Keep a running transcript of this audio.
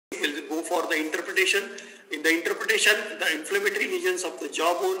the interpretation. In the interpretation, the inflammatory lesions of the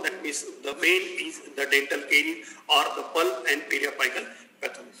jawbone, that means the main is the dental caries or the pulp and periapical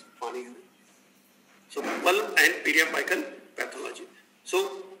pathology. So pulp and periapical pathology.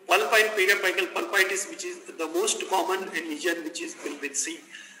 So pulp and periapical pulpitis, which is the most common lesion which is will be seen.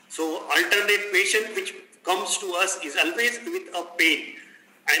 So alternate patient which comes to us is always with a pain,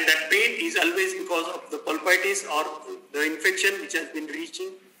 and that pain is always because of the pulpitis or the infection which has been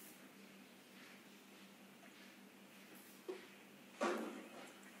reaching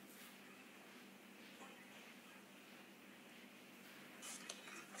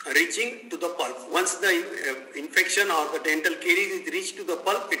to the pulp. Once the infection or the dental caries is reached to the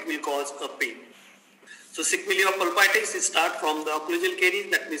pulp, it will cause a pain. So sequelae of pulpitis start from the occlusal caries,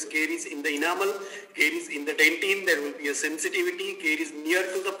 that means caries in the enamel, caries in the dentine. There will be a sensitivity, caries near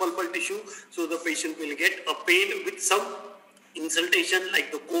to the pulpal tissue, so the patient will get a pain with some insultation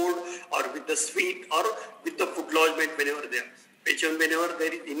like the cord or with the sweet or with the foot lodgement whenever there. Patient, whenever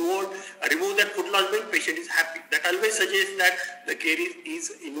there is involved, remove that foot lodgement, patient is happy. That always suggests that the caries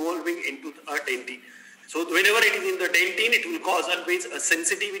is involving into a dentine. So whenever it is in the dentine, it will cause always a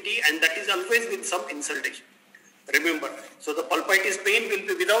sensitivity, and that is always with some insultation. Remember, so the pulpitis pain will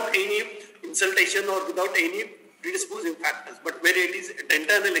be without any insultation or without any predisposing factors. But where it is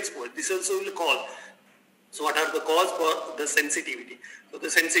dentinal exposure, this also will cause. So what are the cause for the sensitivity? So the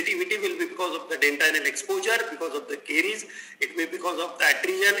sensitivity will be because of the dentinal exposure, because of the caries, it may be because of the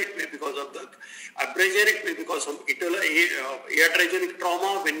atresion, it may be because of the abrasion, it may be because of iatrogenic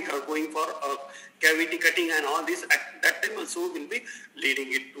trauma when you are going for cavity cutting and all this. At that time also will be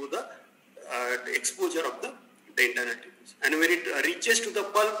leading it to the exposure of the dentinal tissues. And when it reaches to the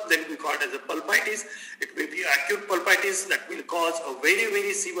pulp, then we call it as a pulpitis. It may be acute pulpitis that will cause a very,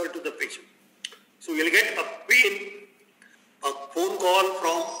 very severe to the patient. So you will get a pain, a phone call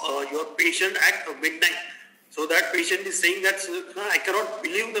from your patient at midnight. So that patient is saying that I cannot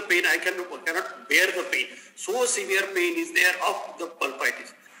believe the pain, I cannot bear the pain. So severe pain is there of the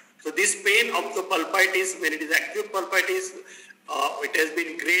pulpitis. So this pain of the pulpitis, when it is acute pulpitis, it has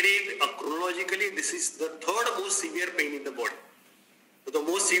been graded chronologically. This is the third most severe pain in the body. So the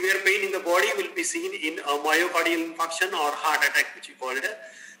most severe pain in the body will be seen in a myocardial infarction or heart attack, which we call it.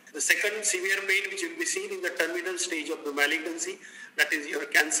 The second severe pain which will be seen in the terminal stage of the malignancy, that is your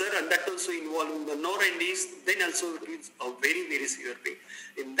cancer, and that also involving the neuroendocrine, then also it is a very, very severe pain.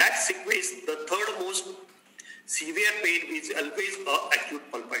 In that sequence, the third most severe pain is always acute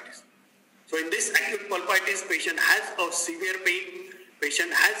pulpitis. So in this acute pulpitis, patient has a severe pain,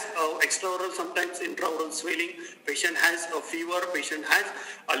 patient has extraoral, sometimes intraoral swelling, patient has a fever, patient has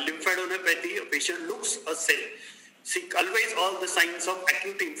a lymphadenopathy, patient looks a cell. See, always all the signs of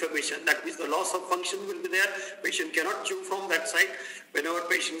acute inflammation, that means the loss of function will be there, patient cannot chew from that side, whenever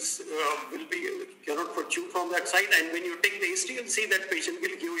patients cannot chew from that side, and when you take the history, you'll see that patient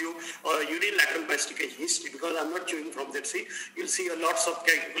will give you unilateral mastication history, because I'm not chewing from that side, you'll see a lots of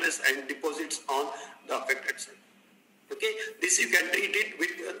calculus and deposits on the affected side. Okay, this you can treat it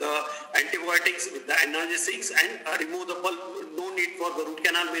with the antibiotics, with the analgesics, and remove the pulp. No need for the root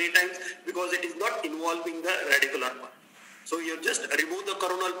canal many times, because it is not involving the radicular pulp. So you just remove the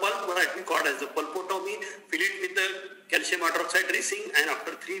coronal pulp, what we call as the pulpotomy, fill it with the calcium hydroxide dressing, and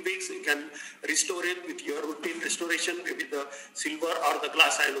after 3 weeks you can restore it with your routine restoration, maybe the silver or the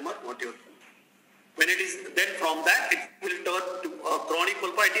glass ionomer, whatever. When it is, then from that it will turn to a chronic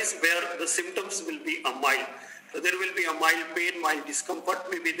pulpitis, where the symptoms will be mild. So there will be a mild pain, mild discomfort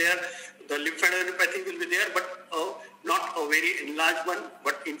may be there, the lymphadenopathy will be there, but not a very enlarged one,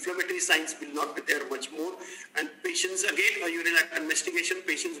 but inflammatory signs will not be there much more. And patients, again, a unilateral investigation,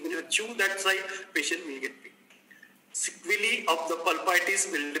 patients will chew that side, patient will get pain. Sequelae of the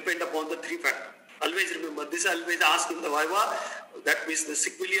pulpitis will depend upon the 3 factors. Always remember, this always asked in the viva, that means the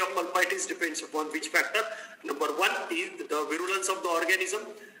sequelae of pulpitis depends upon which factor. Number 1 is the virulence of the organism.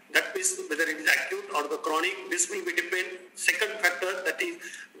 That means whether it is acute or the chronic, this will be depend. Second factor, that is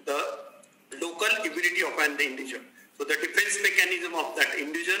the local immunity of an individual. So the defense mechanism of that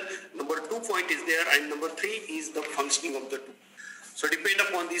individual. Number 2 point is there, and number 3 is the functioning of the 2. So depend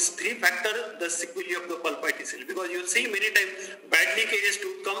upon these 3 factors, the sequelae of the pulpitis. Because you will see many times badly carious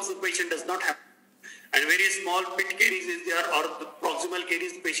tooth comes, the patient does not have. And very small pit caries is there, or the proximal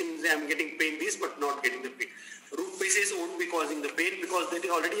caries, the patient is, I am getting pain this but not getting the pain. Root bases won't be causing the pain because there is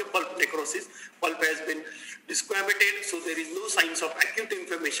already a pulp necrosis. Pulp has been desquamated, so there is no signs of acute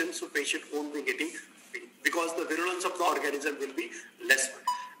inflammation, so patient won't be getting pain because the virulence of the organism will be less.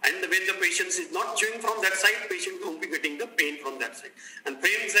 And when the patient is not chewing from that side, patient won't be getting the pain from that side. And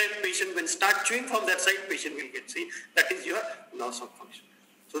pain side, patient when start chewing from that side, patient will get, see, that is your loss of function.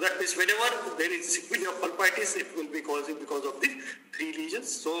 So that means whenever there is sequelae of pulpitis, it will be causing because of the 3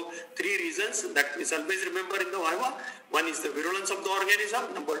 lesions. So 3 reasons that means always remember in the viva. One is the virulence of the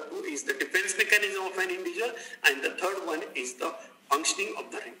organism, number 2 is the defense mechanism of an individual, and the third one is the functioning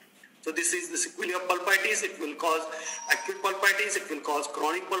of the ring. So this is the sequelae of pulpitis. It will cause acute pulpitis, it will cause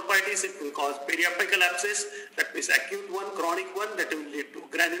chronic pulpitis, it will cause periapical abscess, that means acute one, chronic one, that will lead to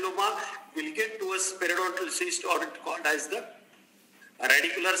granuloma, will get to a periodontal cyst, or it called as the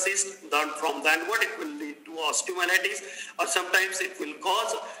radicular cyst. Then from downward it will lead to osteomyelitis, or sometimes it will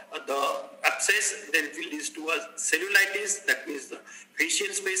cause the abscess, then it will lead to a cellulitis, that means the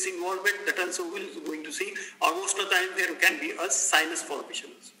facial space involvement, that also we will going to see, or most of the time there can be a sinus formation.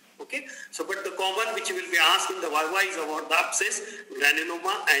 Okay, so but the common which will be asked in the viva is about the abscess,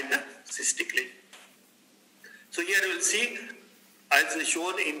 granuloma and the cystic lesion. So here you will see, as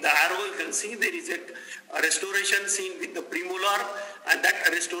shown in the arrow, you can see there is a restoration seen with the premolar, and that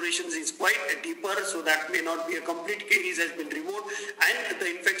restoration is quite deeper, so that may not be a complete caries has been removed, and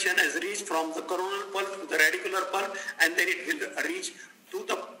the infection has reached from the coronal pulp to the radicular pulp, and then it will reach to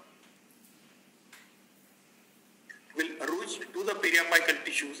the periapical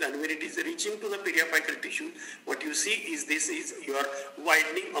tissues, and when it is reaching to the periapical tissue, what you see is this is your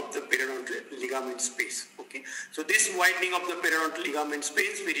widening of the periodontal ligament space. Okay, so this widening of the periodontal ligament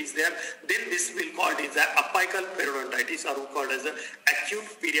space, which is there, then this will called as the apical periodontitis, or called as the acute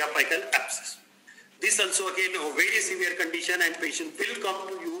periapical abscess. This also again a very severe condition, and patient will come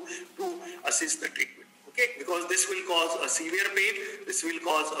to you to assist the treatment. Okay, because this will cause a severe pain, this will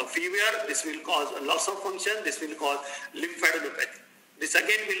cause a fever, this will cause a loss of function, this will cause lymphadenopathy. This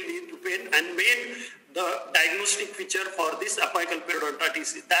again will lead to pain, and the diagnostic feature for this apical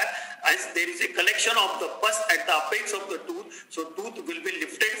periodontitis is that as there is a collection of the pus at the apex of the tooth, so tooth will be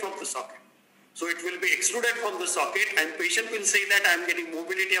lifted from the socket. So it will be extruded from the socket, and patient will say that I am getting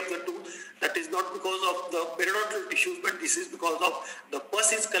mobility of the tooth. That is not because of the periodontal tissues, but this is because of the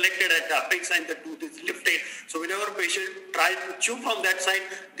pus is collected at the apex and the tooth is lifted. So whenever patient tries to chew from that side,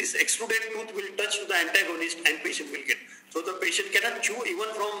 this extruded tooth will touch to the antagonist and patient will get. So the patient cannot chew even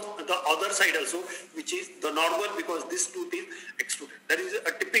from the other side also, which is the normal, because this tooth is extruded. That is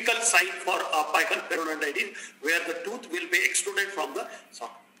a typical sign for apical periodontitis, where the tooth will be extruded from the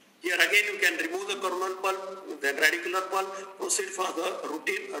socket. Here again you can remove the coronal pulp, then radicular pulp, proceed for the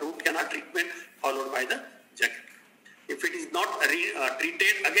routine root canal treatment followed by the jacket. If it is not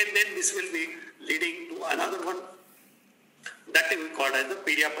treated again, then this will be leading to another one that we call as the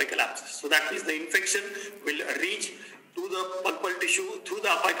periapical abscess. So that means the infection will reach to the pulpal tissue through the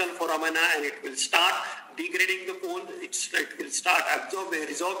apical foramina, and it will start degrading the bone, it will start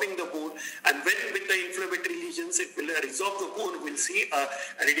resolving the bone, and when with the inflammatory lesions it will resolve the bone, we'll see a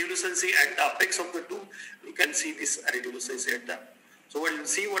radiolucency at the apex of the tooth. You can see this radiolucency at that. So what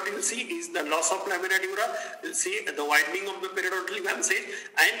you will see is the loss of lamina dura, you'll see the widening of the periodontal ligament,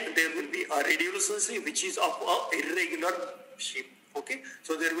 and there will be a radiolucency which is of a irregular shape. Okay,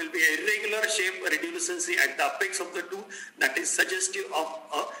 so there will be a irregular shape radiolucency at the apex of the tooth that is suggestive of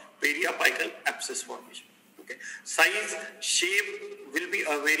a periapical abscess formation. Okay, size, shape will be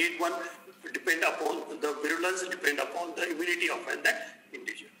a varied one, depend upon the virulence, depend upon the immunity of that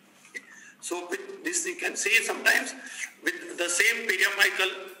individual. Okay. So with this you can say sometimes with the same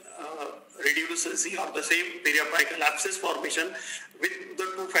periapical radiolucency or the same periapical abscess formation with the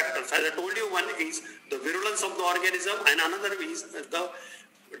 2 factors. As I told you, one is the virulence of the organism and another is the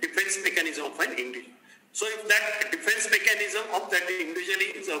defense mechanism of an individual. So if that defense mechanism of that individual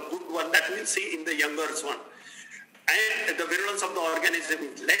is a good one, that we'll see in the younger one, and the virulence of the organism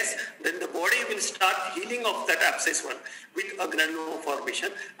is less, then the body will start healing of that abscess one with a granuloma formation,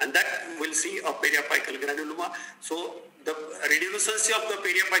 and that will see a periapical granuloma. So the radiolucency of the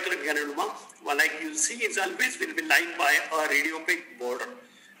periapical granuloma, like you see, is always will be lined by a radiopaque border.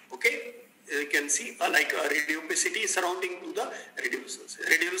 Okay, you can see like a radiopacity surrounding to the radiolucency.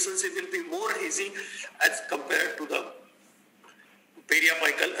 Radiolucency will be more hazy as compared to the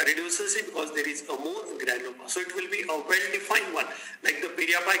periapical radiolucency because there is a more granuloma. So it will be a well-defined one. Like the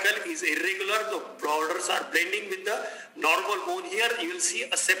periapical is irregular, the borders are blending with the normal bone. Here you will see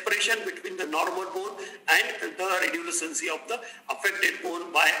a separation between the normal bone and the radiolucency of the affected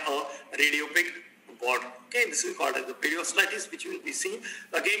bone by a radiopaque border. Okay, this is called as the periosteitis, which will be seen.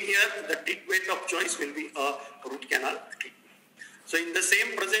 Again here, the treatment of choice will be a root canal treatment. So in the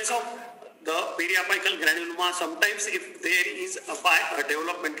same presence of the periapical granuloma, sometimes if there is a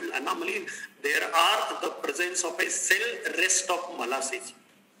developmental anomaly, there are the presence of a cell rest of molasses.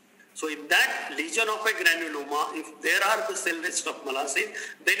 So in that lesion of a granuloma, if there are the cell rest of molasses,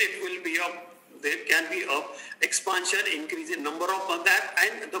 then it will be a there can be a expansion, increase in number of that,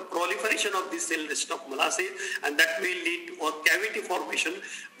 and the proliferation of this cell rest of molasses, and that may lead to a cavity formation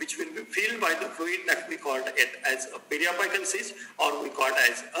which will be filled by the fluid that we called it as a periapical cyst, or we call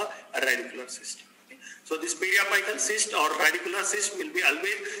it as a radicular cyst. So this periapical cyst or radicular cyst will be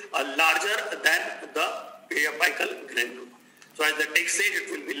always larger than the periapical granuloma. So as the text said,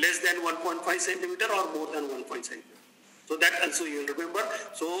 it will be less than 1.5 centimeter or more than 1.5 centimeter. So that also you will remember.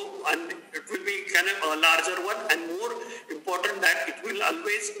 So, and it will be kind of a larger one, and more important that it will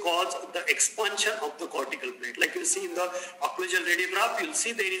always cause the expansion of the cortical plate. Like you see in the occlusal radiograph, you'll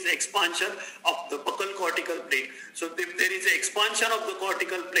see there is expansion of the buccal cortical plate. So if there is an expansion of the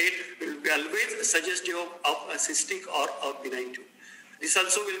cortical plate, it will be always suggestive of a cystic or a benign tumor. This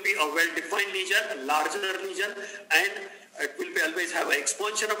also will be a well-defined lesion, a larger lesion, and it will be always have an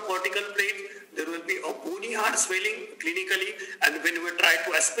expansion of cortical plate. There will be a bony hard swelling clinically, and when we try to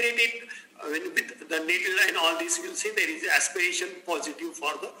aspirate it with the needle and all this, you'll see there is aspiration positive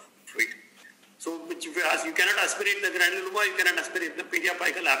for the fluid. So which, as you cannot aspirate the granuloma, you cannot aspirate the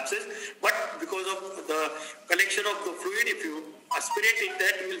periapical abscess, but because of the collection of the fluid, if you aspirate it,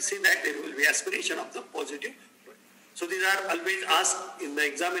 that you will see that there will be aspiration of the positive. So these are always asked in the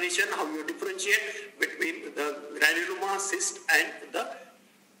examination, how you differentiate between the granuloma, cyst and the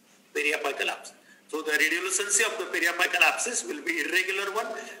periapical abscess. So the radiolucency of the periapical abscess will be irregular one.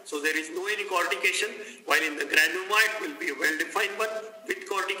 So there is no any cortication, while in the granuloma it will be a well-defined one with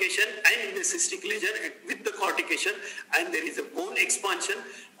cortication, and in the cystic lesion with the cortication, and there is a bone expansion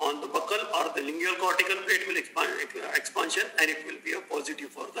on the buccal or the lingual cortical plate will expansion, and it will be a positive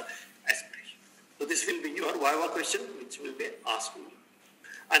for the aspiration. So this will be your Viva question which will be asked.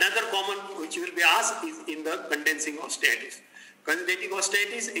 Another common which will be asked is in the condensing osteitis. Condensing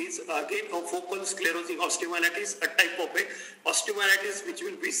osteitis is again a focal sclerosing osteomyelitis, a type of osteomyelitis which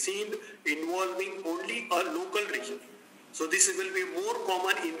will be seen involving only a local region. So this will be more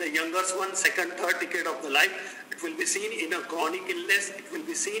common in the younger one, second, third decade of the life. It will be seen in a chronic illness. It will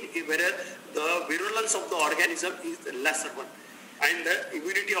be seen where the virulence of the organism is the lesser one, and the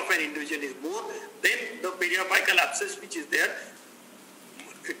immunity of an individual is more. Then the periapical abscess which is there,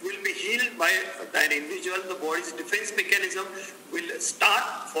 it will be healed by an individual. The body's defense mechanism will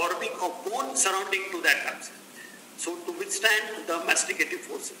start forming a bone surrounding to that abscess, so to withstand the masticative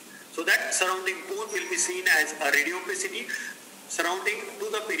forces. So that surrounding bone will be seen as a radiopacity surrounding to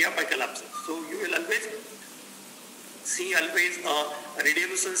the periapical abscess. So you will always see a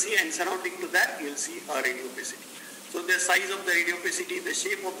radiolucency, and surrounding to that you will see a radiopacity. So the size of the radiopacity, the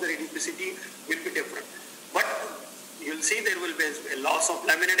shape of the radiopacity will be different. But you will see there will be a loss of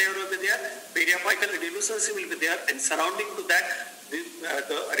lamina will be there, periapical radiolucency will be there, and surrounding to that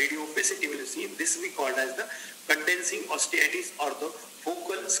the radiopacity will see. This we call as the condensing osteitis or the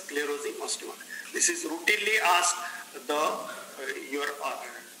focal sclerosing osteomyelitis. This is routinely asked your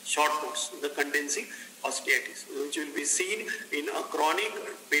short notes, the condensing osteitis, which will be seen in a chronic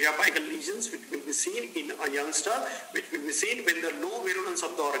periapical lesions, which will be seen in a youngster, which will be seen when the low virulence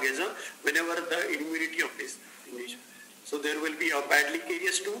of the organism, whenever the immunity of this condition. So there will be a badly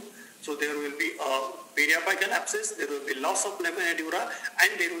carious tooth. So there will be a periapical abscess, there will be loss of lamina dura,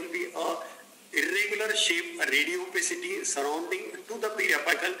 and there will be a irregular shape, radiopacity surrounding to the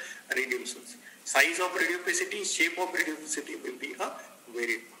periapical radiolucency. Size of radiopacity, shape of radiopacity will be a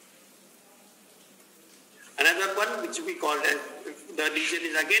very important. Another one which we call as, if the lesion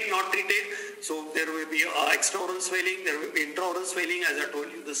is again not treated, so there will be extraoral swelling, there will be intraoral swelling, as I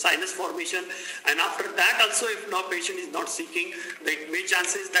told you, the sinus formation, and after that also if no patient is not seeking, there may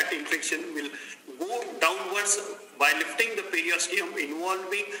chances that infection will go downwards by lifting the periosteum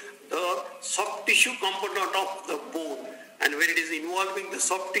involving the soft tissue component of the bone, and when it is involving the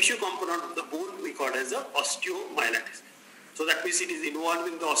soft tissue component of the bone, we call it as a osteomyelitis. So that means it is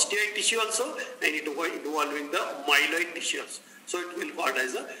involving the osteoid tissue also, and it is involving the myeloid tissue also. So it will be called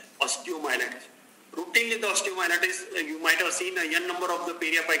as a osteomyelitis. Routinely the osteomyelitis, you might have seen a n number of the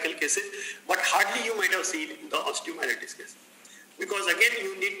periapical cases, but hardly you might have seen the osteomyelitis case. Because again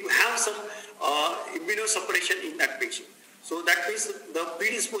you need to have some immunosuppression in that patient. So that means the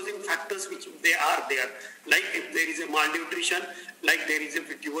predisposing factors which they are there, like if there is a malnutrition, like there is a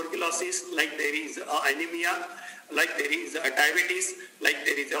tuberculosis, like there is anemia, like there is diabetes, like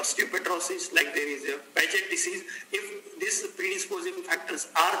there is osteopetrosis, like there is a Paget disease. If these predisposing factors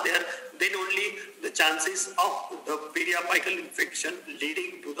are there, then only the chances of the periapical infection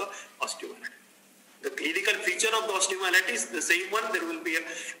leading to the osteomyelitis. The clinical feature of the osteomyelitis, the same one, there will be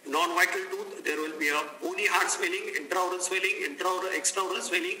a non-vital tooth, there will be a bony hard swelling, intraoral swelling, extraoral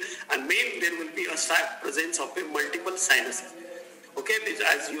swelling, and there will be a presence of a multiple sinuses. Okay,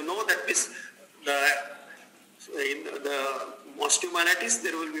 as you know that this in the osteomyelitis,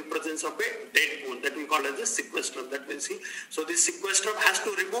 there will be presence of a dead bone that we call as the sequestrum that we'll see. So this sequestrum has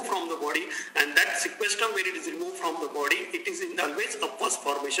to remove from the body, and that sequestrum, when it is removed from the body, it is in always a pus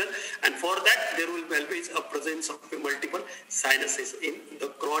formation, and for that there will be always a presence of multiple sinuses in the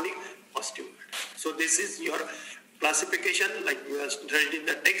chronic osteomyelitis. So this is your classification, like you have read in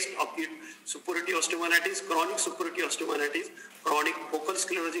the text: acute suppurative osteomyelitis, chronic suppurative osteomyelitis, chronic focal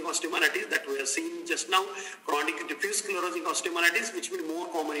sclerosing osteomyelitis that we have seen just now, chronic diffuse sclerosing osteomyelitis, which will be more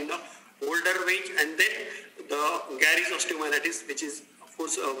common in the older age, and then the Gary's osteomyelitis, which is of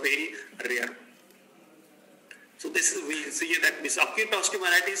course very rare. So this we see that this acute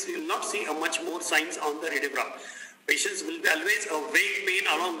osteomyelitis, we will not see much more signs on the radiograph. Patients will be always a vague pain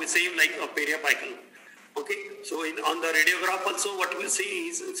along with same like a periapical. Okay, so on the radiograph also what we'll see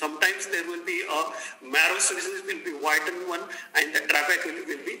is sometimes there will be a marrow surface will be whitened one and the trabecle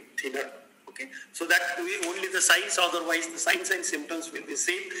will be thinner. Okay, so that only the signs, otherwise the signs and symptoms will be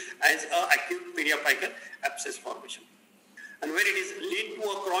same as acute periapical abscess formation. And when it is lead to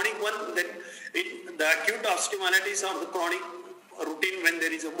a chronic one, then the acute osteomyelitis or the chronic routine, when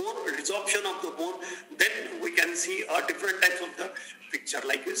there is a more resorption of the bone, then we can see different types of the picture.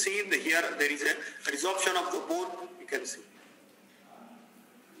 Like you see here, there is a resorption of the bone, you can see.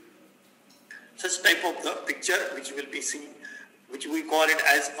 Such type of the picture which will be seen, which we call it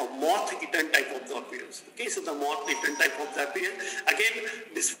as a moth-eaten type of the appearance. Okay, so the moth-eaten type of the appearance. Again,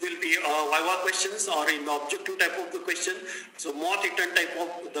 this will be viva questions or in the objective type of the question. So moth-eaten type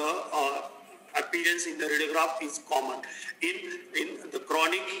of the appearance in the radiograph is common in the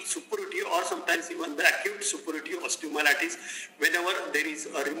chronic suppurative or sometimes even the acute suppurative osteomyelitis whenever there is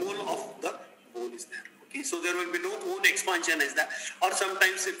a removal of the bone is there. Okay, so there will be no bone expansion as that, or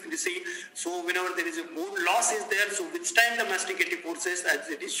sometimes if you see, so whenever there is a bone loss is there, so withstand the masticative forces as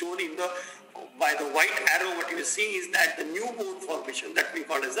it is shown in the by the white arrow. What you see is that the new bone formation that we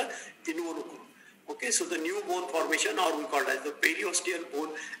call as the involucrum. Okay, so the new bone formation, or we call it as the periosteal bone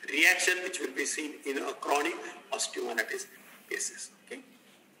reaction, which will be seen in a chronic osteomyelitis cases. Okay,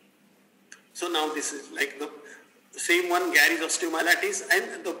 so now this is like the same one, Gary's osteomyelitis,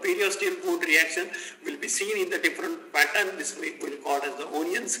 and the periosteal bone reaction will be seen in the different pattern. This we will call as the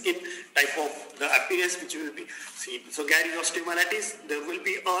onion skin type of the appearance which will be seen. So Gary's osteomyelitis, there will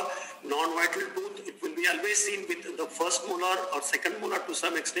be a non-vital tooth. It will be always seen with the first molar or second molar to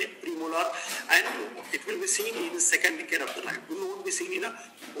some extent, premolar, and it will be seen in the second decade of the life. It will not be seen in an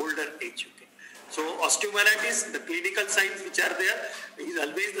older age. Okay. So osteomyelitis, the clinical signs which are there is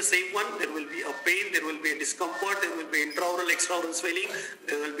always the same one. There will be a pain, there will be a discomfort, there will be intraoral, extraoral swelling,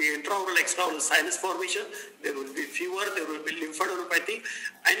 there will be intraoral, extraoral sinus formation, there will be fever, there will be lymphadenopathy,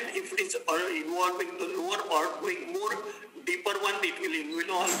 and if it is involving the lower part, going more deeper one, it will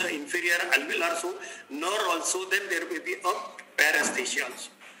involve the inferior alveolar nerve also, then there may be a paresthesia also.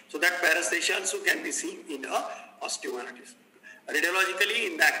 So that paresthesia also can be seen in a osteomyelitis.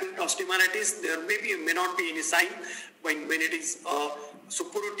 Radiologically, in the acute osteomyelitis, there may not be any sign when it is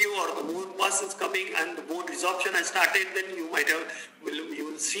suppurative or the bone pus is coming and the bone resorption has started. Then you might have you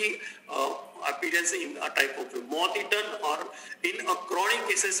will see appearance in a type of moth-eaten, or in a chronic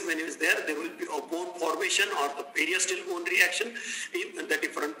cases when it is there will be a bone formation or the periosteal bone reaction in the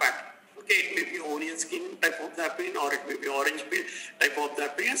different pattern. Okay, it may be onion skin type of the appearance, or it may be orange peel type of the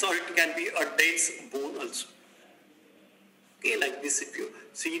appearance, or it can be a dense bone also. Okay, like this, if you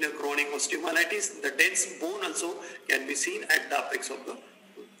see in a chronic osteomyelitis, the dense bone also can be seen at the apex of the